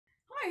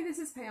Hi, this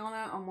is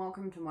Payanna and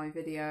welcome to my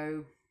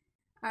video.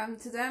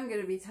 Today I'm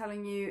going to be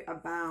telling you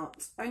about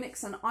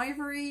Onyx and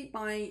Ivory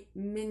by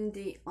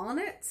Mindee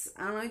Arnett,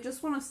 and I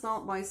just want to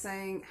start by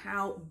saying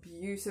how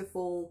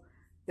beautiful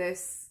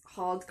this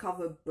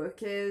hardcover book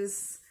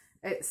is.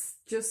 It's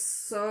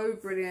just so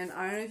brilliant.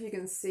 I don't know if you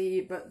can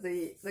see, but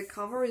the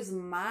cover is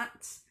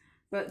matte,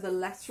 but the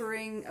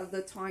lettering of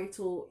the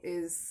title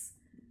is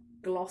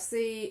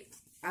glossy,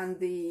 and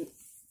the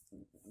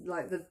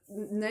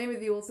name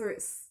of the author,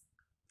 it's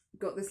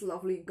got this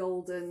lovely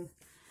golden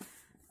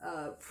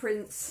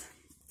print.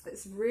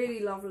 It's really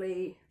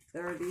lovely.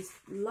 There are these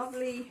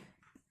lovely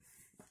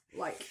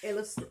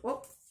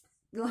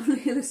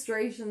lovely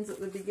illustrations at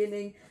the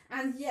beginning,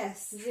 and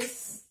yes,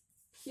 this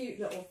cute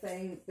little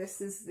thing,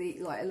 this is the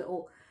a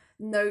little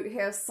note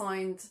here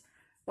signed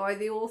by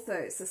the author.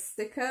 It's a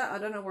sticker. I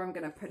don't know where I'm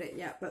going to put it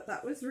yet, but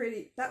that was a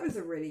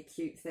really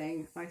cute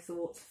thing, I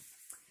thought.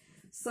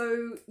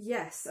 So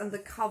yes, and the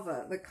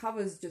cover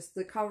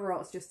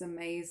art's just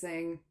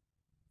amazing.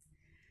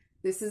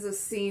 This is a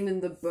scene in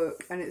the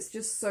book and it's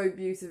just so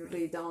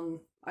beautifully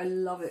done. I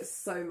love it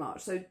so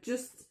much. So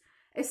just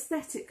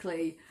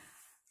aesthetically,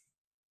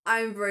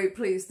 I'm very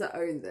pleased to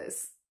own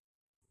this.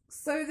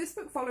 So this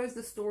book follows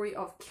the story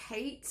of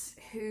Kate,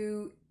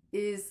 who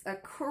is a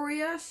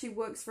courier. She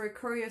works for a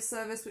courier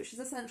service, which is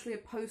essentially a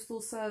postal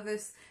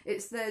service.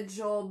 It's their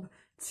job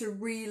to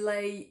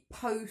relay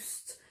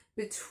post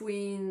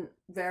between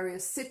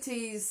various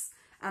cities,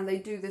 and they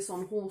do this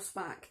on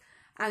horseback.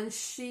 And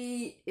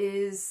she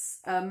is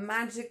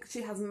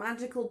she has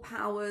magical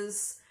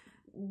powers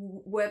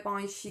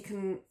whereby she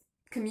can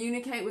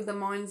communicate with the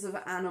minds of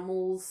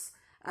animals,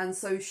 and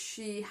so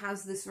she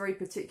has this very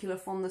particular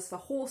fondness for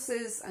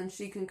horses, and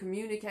she can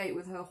communicate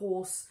with her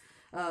horse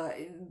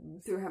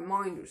through her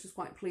mind, which is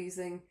quite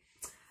pleasing.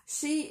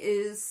 She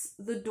is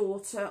the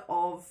daughter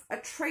of a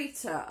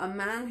traitor, a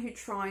man who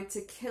tried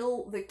to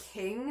kill the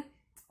king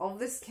of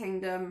this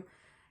kingdom.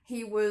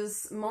 He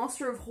was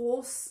master of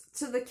horse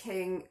to the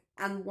king,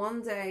 and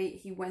one day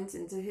he went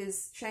into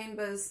his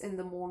chambers in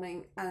the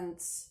morning and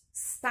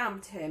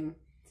stabbed him,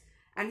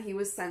 and he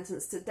was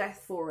sentenced to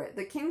death for it.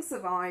 The king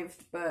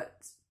survived,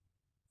 but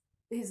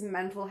his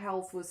mental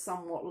health was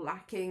somewhat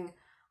lacking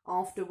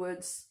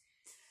afterwards.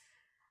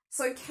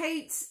 So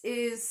Kate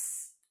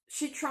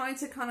she tried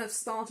to kind of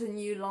start a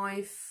new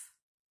life,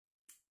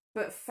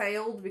 but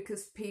failed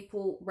because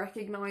people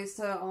recognized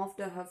her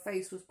after her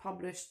face was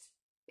published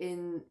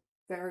in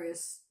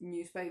various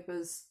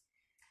newspapers.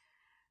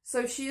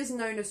 So she is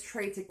known as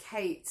Traitor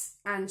Kate,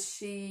 and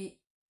she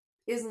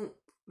isn't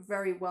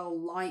very well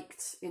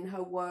liked in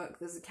her work.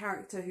 There's a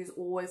character who's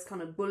always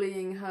kind of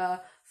bullying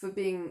her for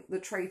being the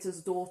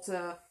traitor's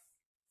daughter.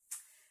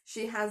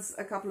 She has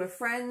a couple of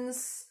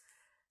friends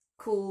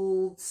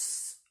called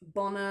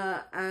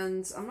Bonner,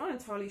 and I'm not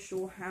entirely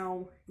sure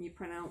how you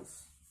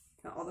pronounce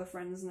her other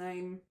friend's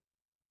name.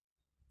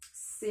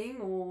 Sing,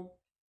 or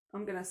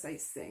I'm going to say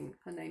Sing.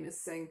 Her name is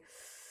Sing.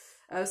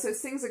 So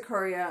Sing's a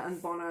courier and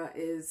Bonner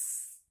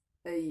is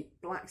a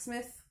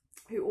blacksmith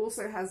who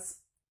also has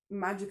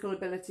magical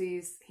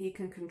abilities. He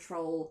can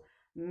control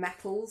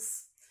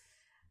metals.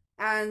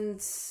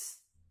 And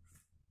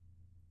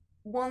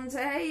one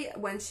day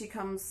when she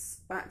comes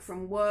back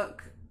from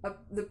work,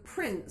 the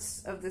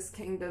prince of this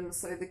kingdom,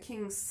 so the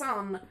king's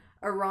son,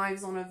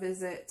 arrives on a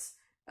visit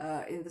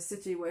in the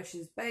city where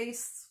she's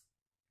based.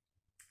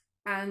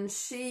 And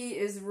she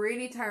is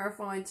really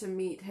terrified to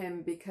meet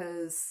him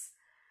because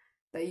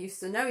they used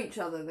to know each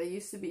other. They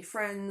used to be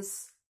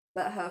friends,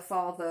 but her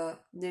father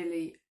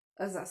nearly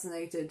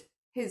assassinated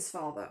his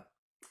father.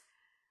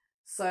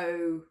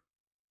 So,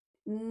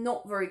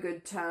 not very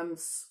good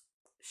terms.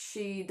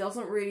 She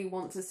doesn't really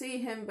want to see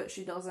him, but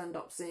she does end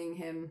up seeing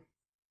him.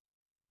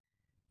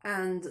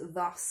 And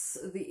thus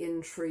the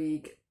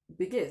intrigue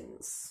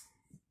begins.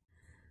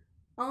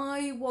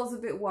 I was a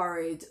bit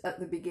worried at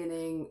the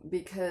beginning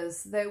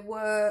because there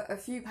were a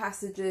few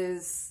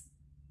passages,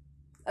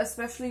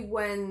 especially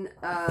when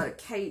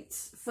Kate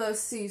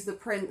first sees the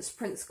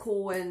Prince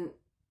Corwin.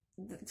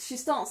 She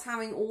starts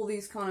having all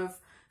these kind of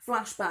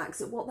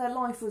flashbacks at what their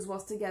life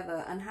was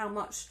together and how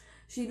much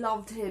she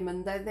loved him,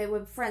 and they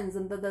were friends,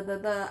 and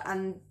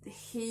and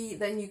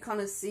then you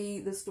kind of see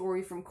the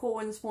story from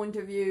Corwin's point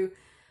of view,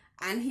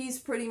 and he's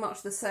pretty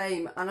much the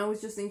same. And I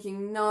was just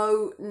thinking,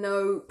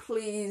 no,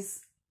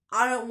 please,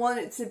 I don't want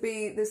it to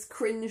be this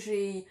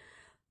cringy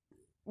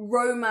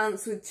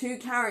romance with two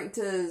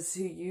characters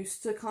who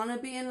used to kind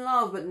of be in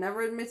love but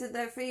never admitted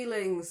their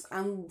feelings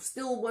and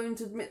still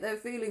won't admit their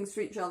feelings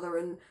to each other.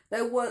 And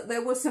there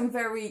were some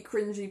very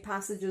cringy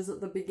passages at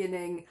the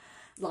beginning,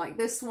 like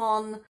this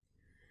one.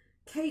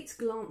 Kate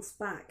glanced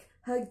back,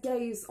 her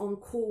gaze on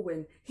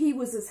Corwin. He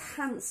was as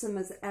handsome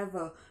as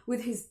ever,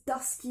 with his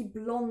dusky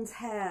blonde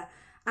hair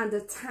and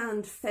a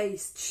tanned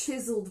face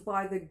chiselled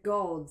by the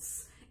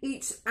gods,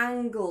 each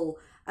angle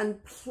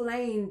and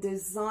plane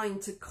designed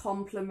to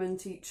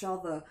complement each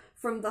other,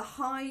 from the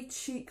high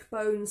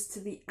cheekbones to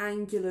the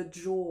angular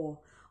jaw,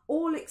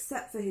 all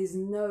except for his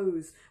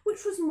nose,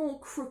 which was more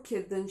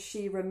crooked than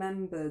she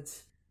remembered.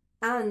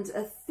 and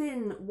a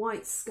thin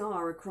white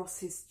scar across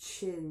his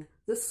chin.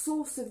 The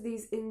source of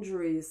these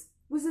injuries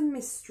was a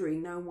mystery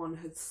no one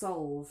had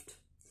solved.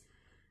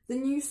 The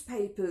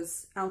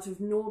newspapers out of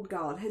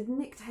Nordgard had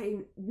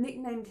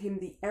nicknamed him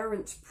the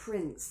Errant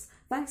Prince,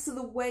 thanks to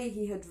the way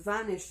he had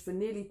vanished for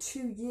nearly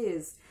 2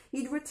 years.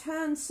 He'd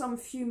returned some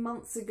few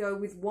months ago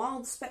with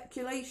wild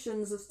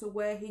speculations as to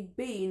where he'd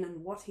been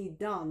and what he'd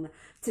done.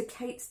 To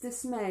Kate's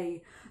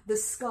dismay, the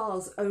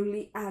scars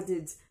only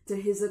added to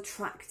his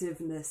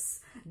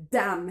attractiveness.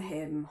 Damn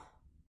him.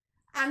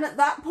 And at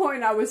that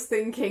point I was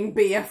thinking,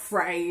 be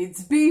afraid,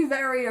 be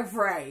very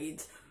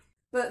afraid.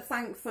 But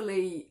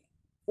thankfully,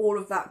 all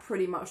of that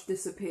pretty much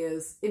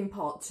disappears in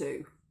part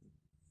 2.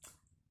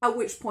 At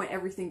which point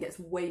everything gets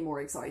way more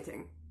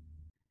exciting.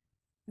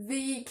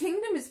 The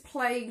kingdom is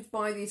plagued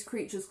by these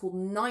creatures called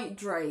night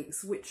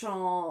drakes, which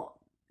are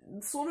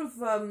sort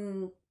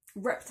of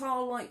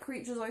reptile-like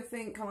creatures, I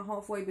think, kind of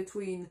halfway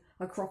between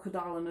a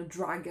crocodile and a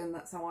dragon.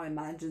 That's how I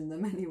imagine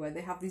them anyway.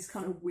 They have these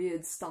kind of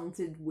weird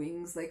stunted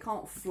wings. They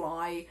can't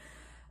fly,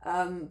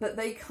 but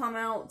they come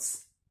out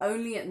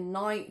only at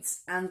night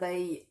and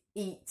they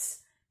eat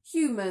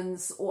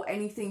humans or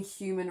anything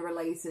human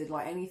related,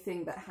 like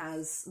anything that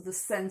has the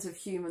scent of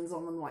humans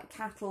on them, like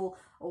cattle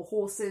or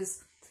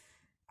horses.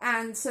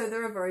 And so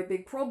they're a very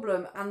big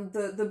problem. And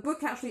the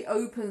book actually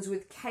opens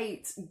with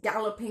Kate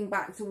galloping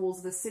back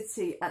towards the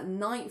city at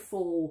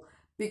nightfall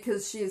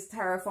because she is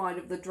terrified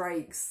of the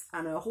drakes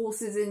and her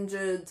horse is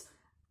injured.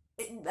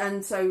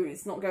 And so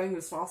it's not going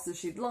as fast as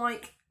she'd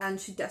like.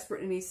 And she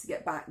desperately needs to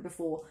get back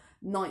before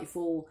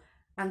nightfall.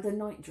 And the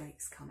night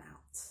drakes come out.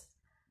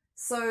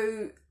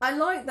 So I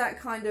like that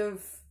kind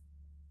of,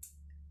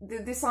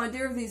 this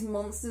idea of these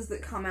monsters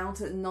that come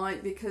out at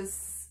night,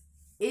 because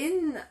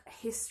in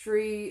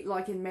history,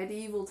 like in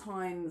medieval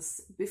times,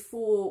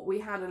 before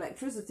we had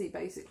electricity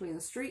basically and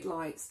street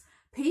lights,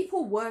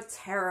 people were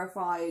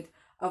terrified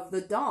of the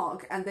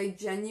dark and they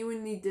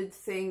genuinely did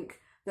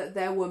think that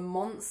there were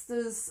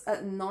monsters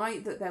at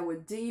night, that there were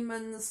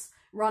demons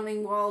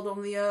running wild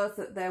on the earth,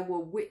 that there were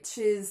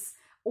witches.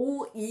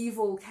 All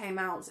evil came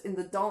out in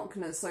the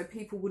darkness, so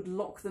people would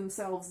lock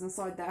themselves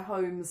inside their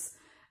homes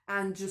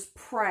and just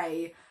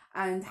pray.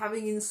 And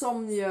having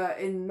insomnia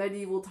in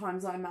medieval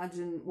times, I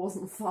imagine,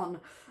 wasn't fun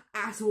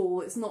at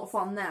all. It's not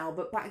fun now,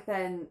 but back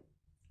then,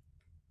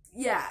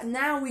 yeah,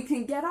 now we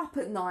can get up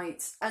at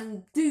night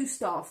and do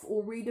stuff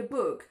or read a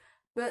book.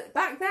 But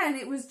back then,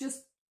 it was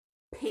just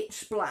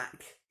pitch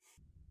black.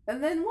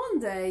 And then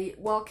one day,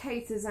 while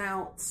Kate is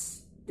out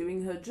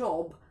doing her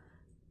job,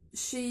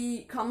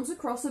 she comes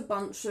across a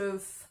bunch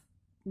of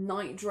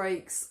night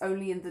drakes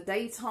only in the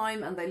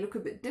daytime, and they look a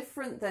bit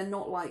different. They're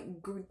not like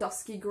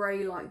dusky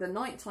grey like the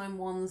nighttime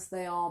ones.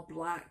 They are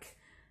black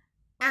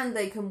and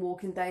they can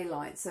walk in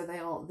daylight. So they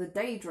are the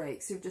day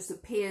drakes who've just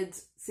appeared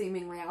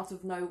seemingly out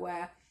of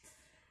nowhere.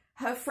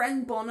 Her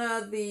friend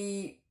Bonner,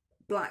 the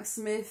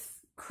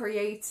blacksmith,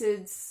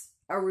 created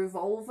a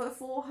revolver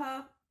for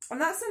her. And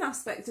that's an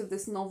aspect of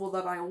this novel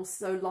that I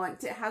also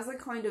liked. It has a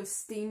kind of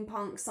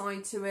steampunk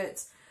side to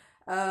it.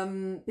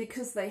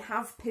 Because they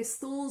have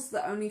pistols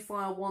that only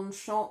fire 1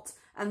 shot,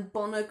 and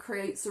Bonner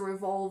creates a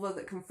revolver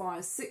that can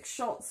fire 6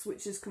 shots,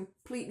 which is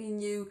completely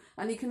new,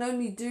 and he can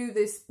only do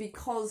this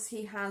because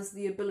he has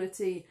the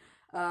ability,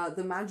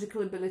 the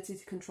magical ability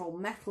to control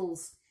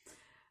metals.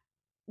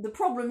 The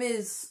problem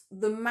is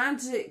the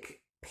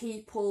magic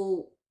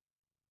people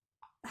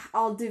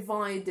are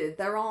divided.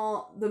 There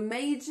are the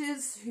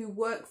mages who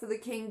work for the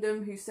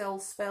kingdom, who sell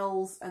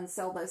spells and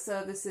sell their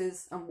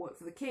services and work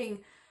for the king.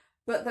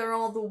 But there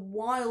are the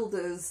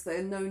wilders,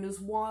 they're known as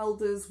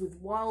wilders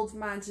with wild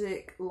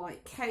magic,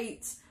 like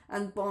Kate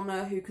and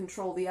Bonner, who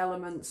control the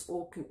elements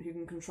or who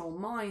can control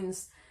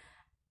minds,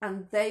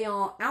 and they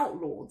are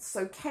outlawed.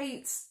 So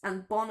Kate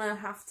and Bonner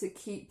have to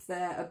keep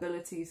their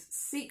abilities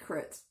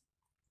secret.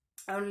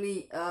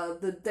 Only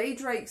the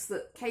daydrakes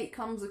that Kate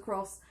comes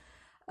across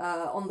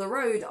on the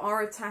road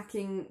are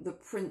attacking the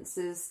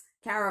prince's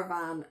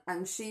caravan,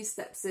 and she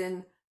steps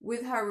in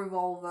with her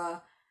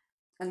revolver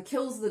and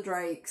kills the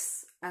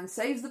drakes and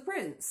saves the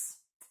prince.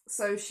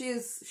 So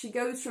she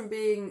goes from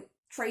being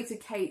traitor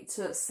Kate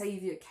to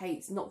saviour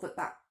Kate. Not that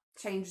that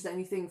changes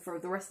anything for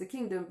the rest of the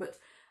kingdom, but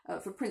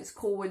for Prince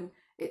Corwin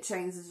it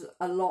changes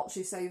a lot.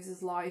 She saves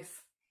his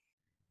life.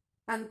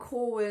 And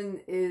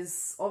Corwin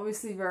is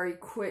obviously very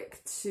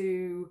quick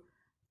to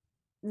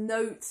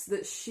note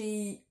that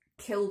she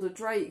killed a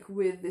drake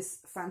with this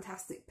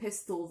fantastic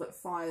pistol that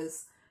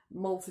fires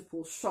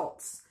multiple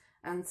shots.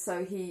 And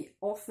so he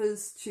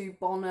offers to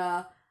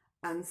Bonner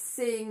and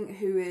Singh,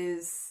 who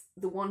is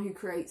the one who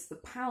creates the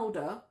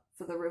powder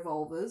for the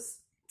revolvers,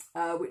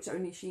 which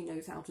only she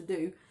knows how to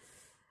do,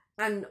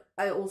 and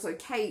also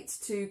Kate,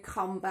 to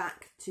come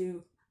back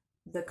to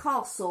the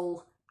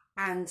castle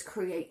and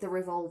create the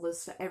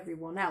revolvers for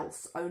everyone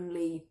else.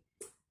 Only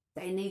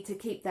they need to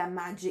keep their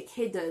magic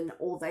hidden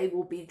or they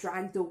will be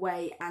dragged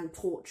away and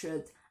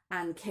tortured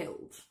and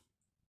killed.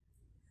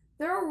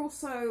 There are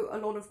also a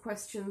lot of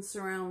questions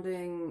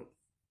surrounding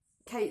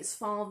Kate's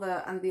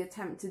father and the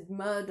attempted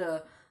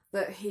murder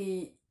that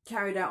he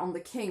carried out on the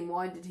king.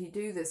 Why did he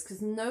do this?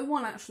 Because no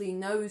one actually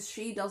knows.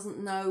 She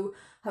doesn't know.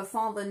 Her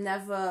father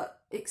never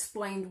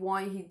explained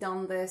why he'd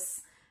done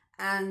this.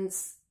 And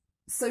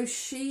so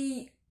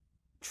she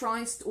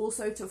tries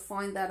also to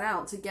find that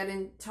out, to get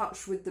in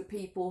touch with the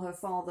people her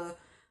father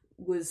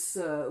was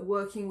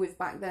working with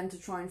back then to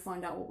try and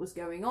find out what was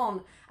going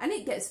on. And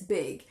it gets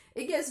big.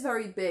 It gets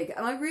very big.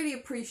 And I really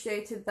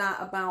appreciated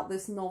that about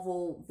this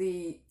novel,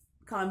 the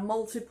kind of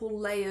multiple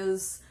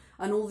layers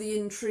and all the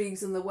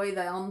intrigues and the way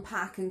they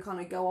unpack and kind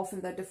of go off in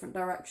their different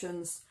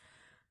directions.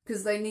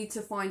 Because they need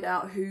to find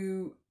out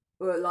who,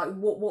 like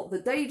what the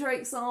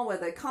Daydrakes are, where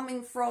they're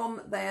coming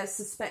from. They're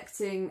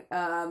suspecting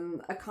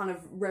a kind of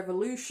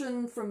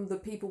revolution from the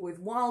people with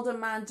wilder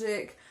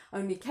magic.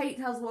 Only Kate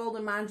has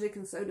wilder magic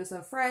and so does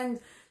her friend.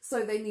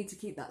 So they need to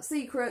keep that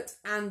secret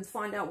and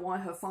find out why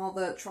her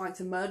father tried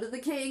to murder the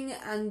king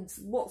and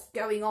what's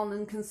going on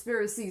and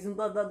conspiracies and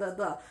blah, blah, blah,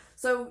 blah.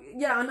 So,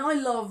 yeah, and I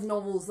love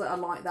novels that are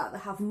like that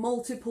have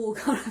multiple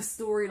kind of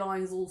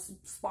storylines all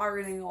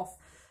spiraling off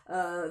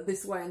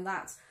this way and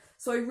that.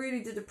 So I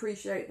really did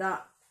appreciate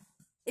that.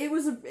 I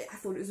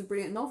thought it was a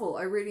brilliant novel.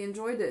 I really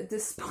enjoyed it,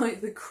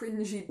 despite the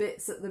cringy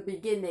bits at the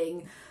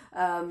beginning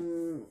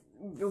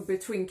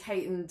between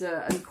Kate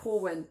and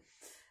Corwin.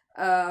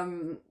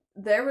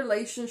 Their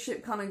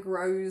relationship kind of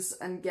grows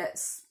and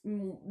gets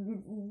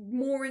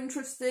more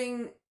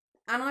interesting.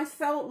 And I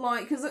felt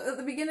like, because at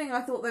the beginning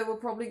I thought they were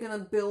probably going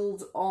to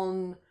build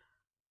on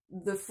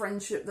the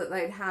friendship that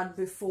they'd had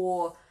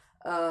before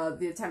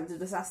the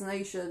attempted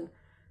assassination.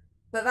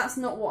 But that's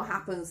not what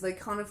happens. They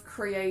kind of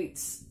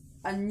create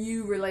a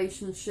new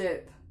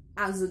relationship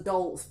as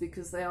adults,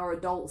 because they are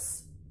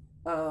adults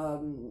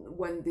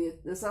when the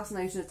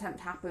assassination attempt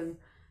happened.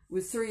 It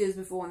was 3 years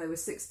before when they were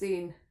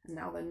 16, and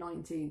now they're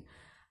 19.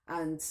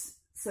 And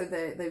so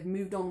they've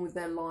moved on with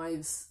their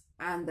lives,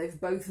 and they've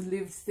both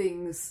lived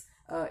things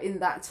in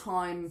that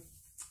time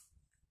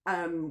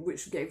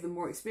which gave them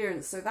more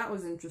experience. So that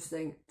was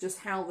interesting, just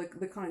how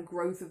the kind of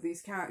growth of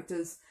these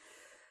characters.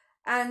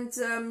 And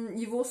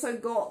you've also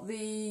got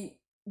the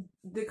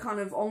kind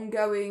of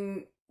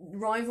ongoing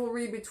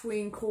rivalry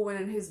between Corwin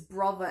and his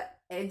brother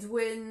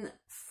Edwin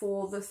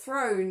for the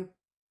throne,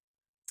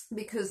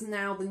 because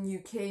now the new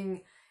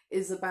king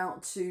is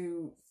about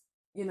to,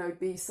 you know,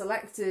 be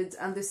selected,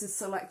 and this is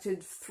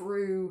selected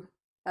through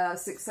a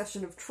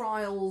succession of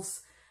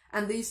trials,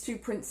 and these two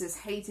princes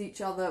hate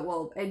each other.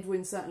 Well,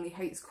 Edwin certainly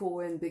hates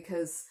Corwin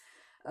because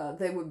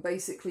they were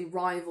basically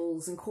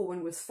rivals, and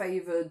Corwin was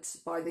favoured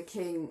by the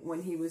king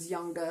when he was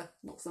younger,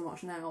 not so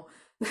much now,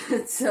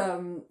 but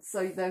so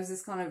there's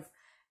this kind of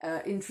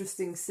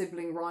interesting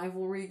sibling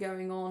rivalry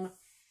going on.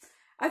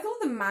 I thought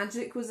the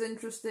magic was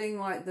interesting,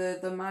 like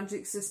the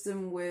magic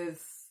system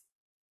with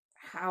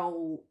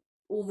how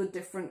all the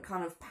different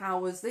kind of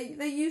powers,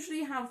 they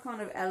usually have kind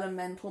of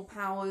elemental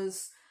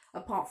powers,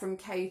 apart from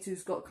Kate,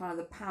 who's got kind of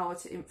the power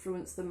to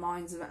influence the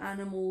minds of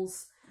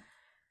animals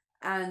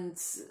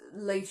and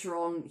later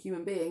on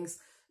human beings.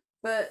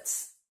 But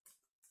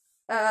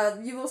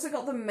you've also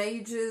got the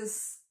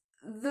mages.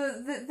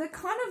 The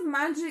kind of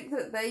magic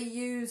that they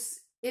use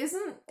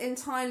isn't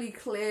entirely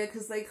clear,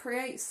 because they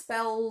create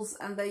spells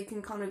and they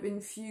can kind of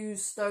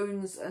infuse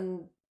stones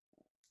and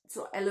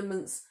sort of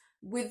elements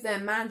with their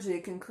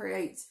magic and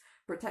create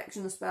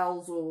protection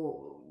spells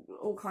or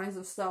all kinds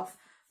of stuff.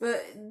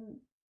 But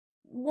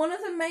one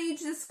of the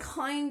mages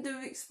kind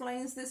of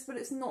explains this, but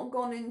it's not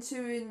gone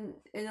into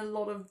in a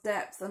lot of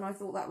depth, and I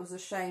thought that was a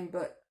shame.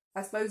 But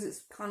I suppose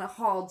it's kind of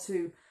hard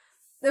to...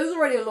 There was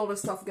already a lot of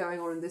stuff going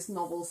on in this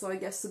novel, so I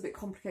guess it's a bit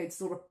complicated to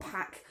sort of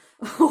pack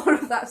all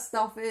of that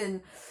stuff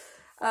in.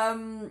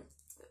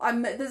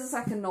 There's a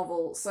second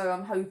novel, so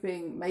I'm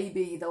hoping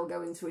maybe they'll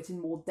go into it in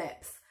more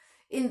depth.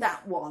 In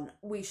that one,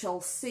 we shall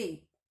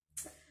see.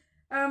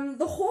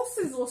 The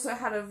horses also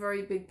had a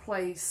very big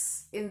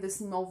place in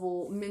this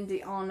novel.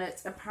 Mindee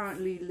Arnett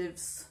apparently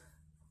lives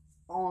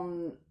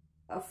on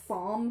a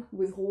farm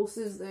with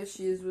horses. There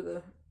she is with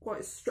a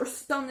quite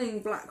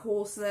stunning black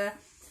horse there.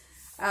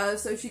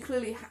 So she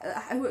clearly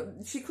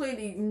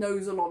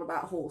knows a lot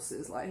about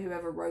horses. Like,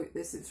 whoever wrote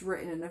this, it's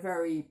written in a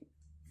very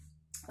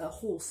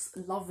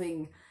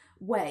horse-loving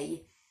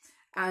way.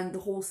 And the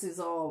horses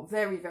are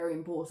very, very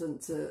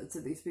important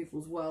to these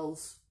people's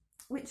worlds,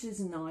 which is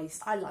nice.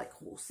 I like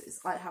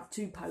horses. I have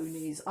 2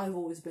 ponies. I've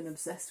always been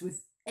obsessed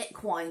with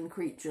equine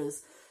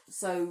creatures.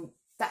 So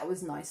that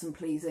was nice and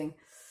pleasing.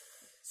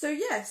 So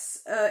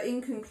yes,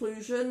 in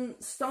conclusion,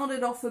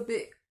 started off a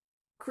bit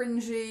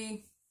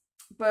cringy,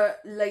 but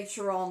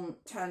later on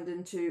turned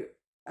into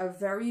a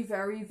very,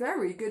 very,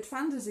 very good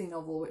fantasy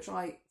novel, which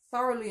I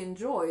thoroughly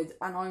enjoyed,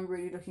 and I'm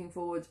really looking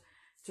forward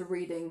to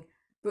reading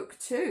book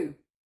 2.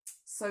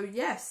 So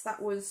yes,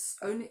 that was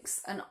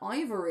Onyx and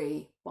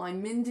Ivory by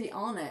Mindee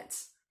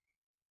Arnett.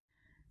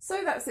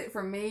 So that's it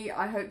from me.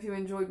 I hope you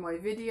enjoyed my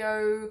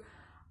video.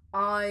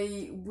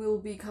 I will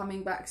be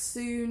coming back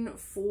soon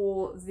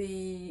for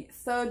the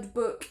 3rd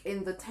book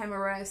in the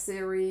Temeraire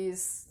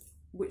series,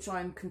 which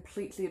I'm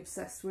completely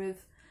obsessed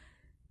with.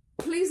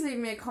 please leave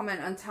me a comment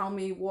and tell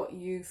me what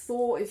you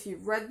thought. If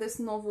you've read this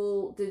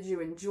novel, did you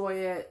enjoy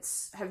it?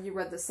 Have you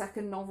read the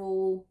second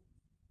novel?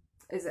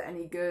 Is it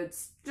any good?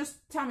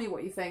 Just tell me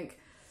what you think.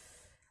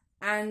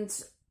 And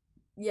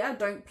yeah,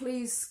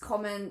 please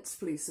comment,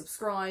 please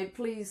subscribe,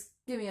 please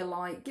give me a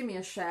like, give me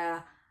a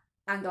share,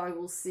 and I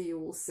will see you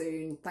all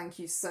soon. Thank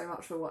you so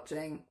much for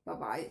watching. Bye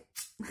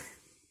bye.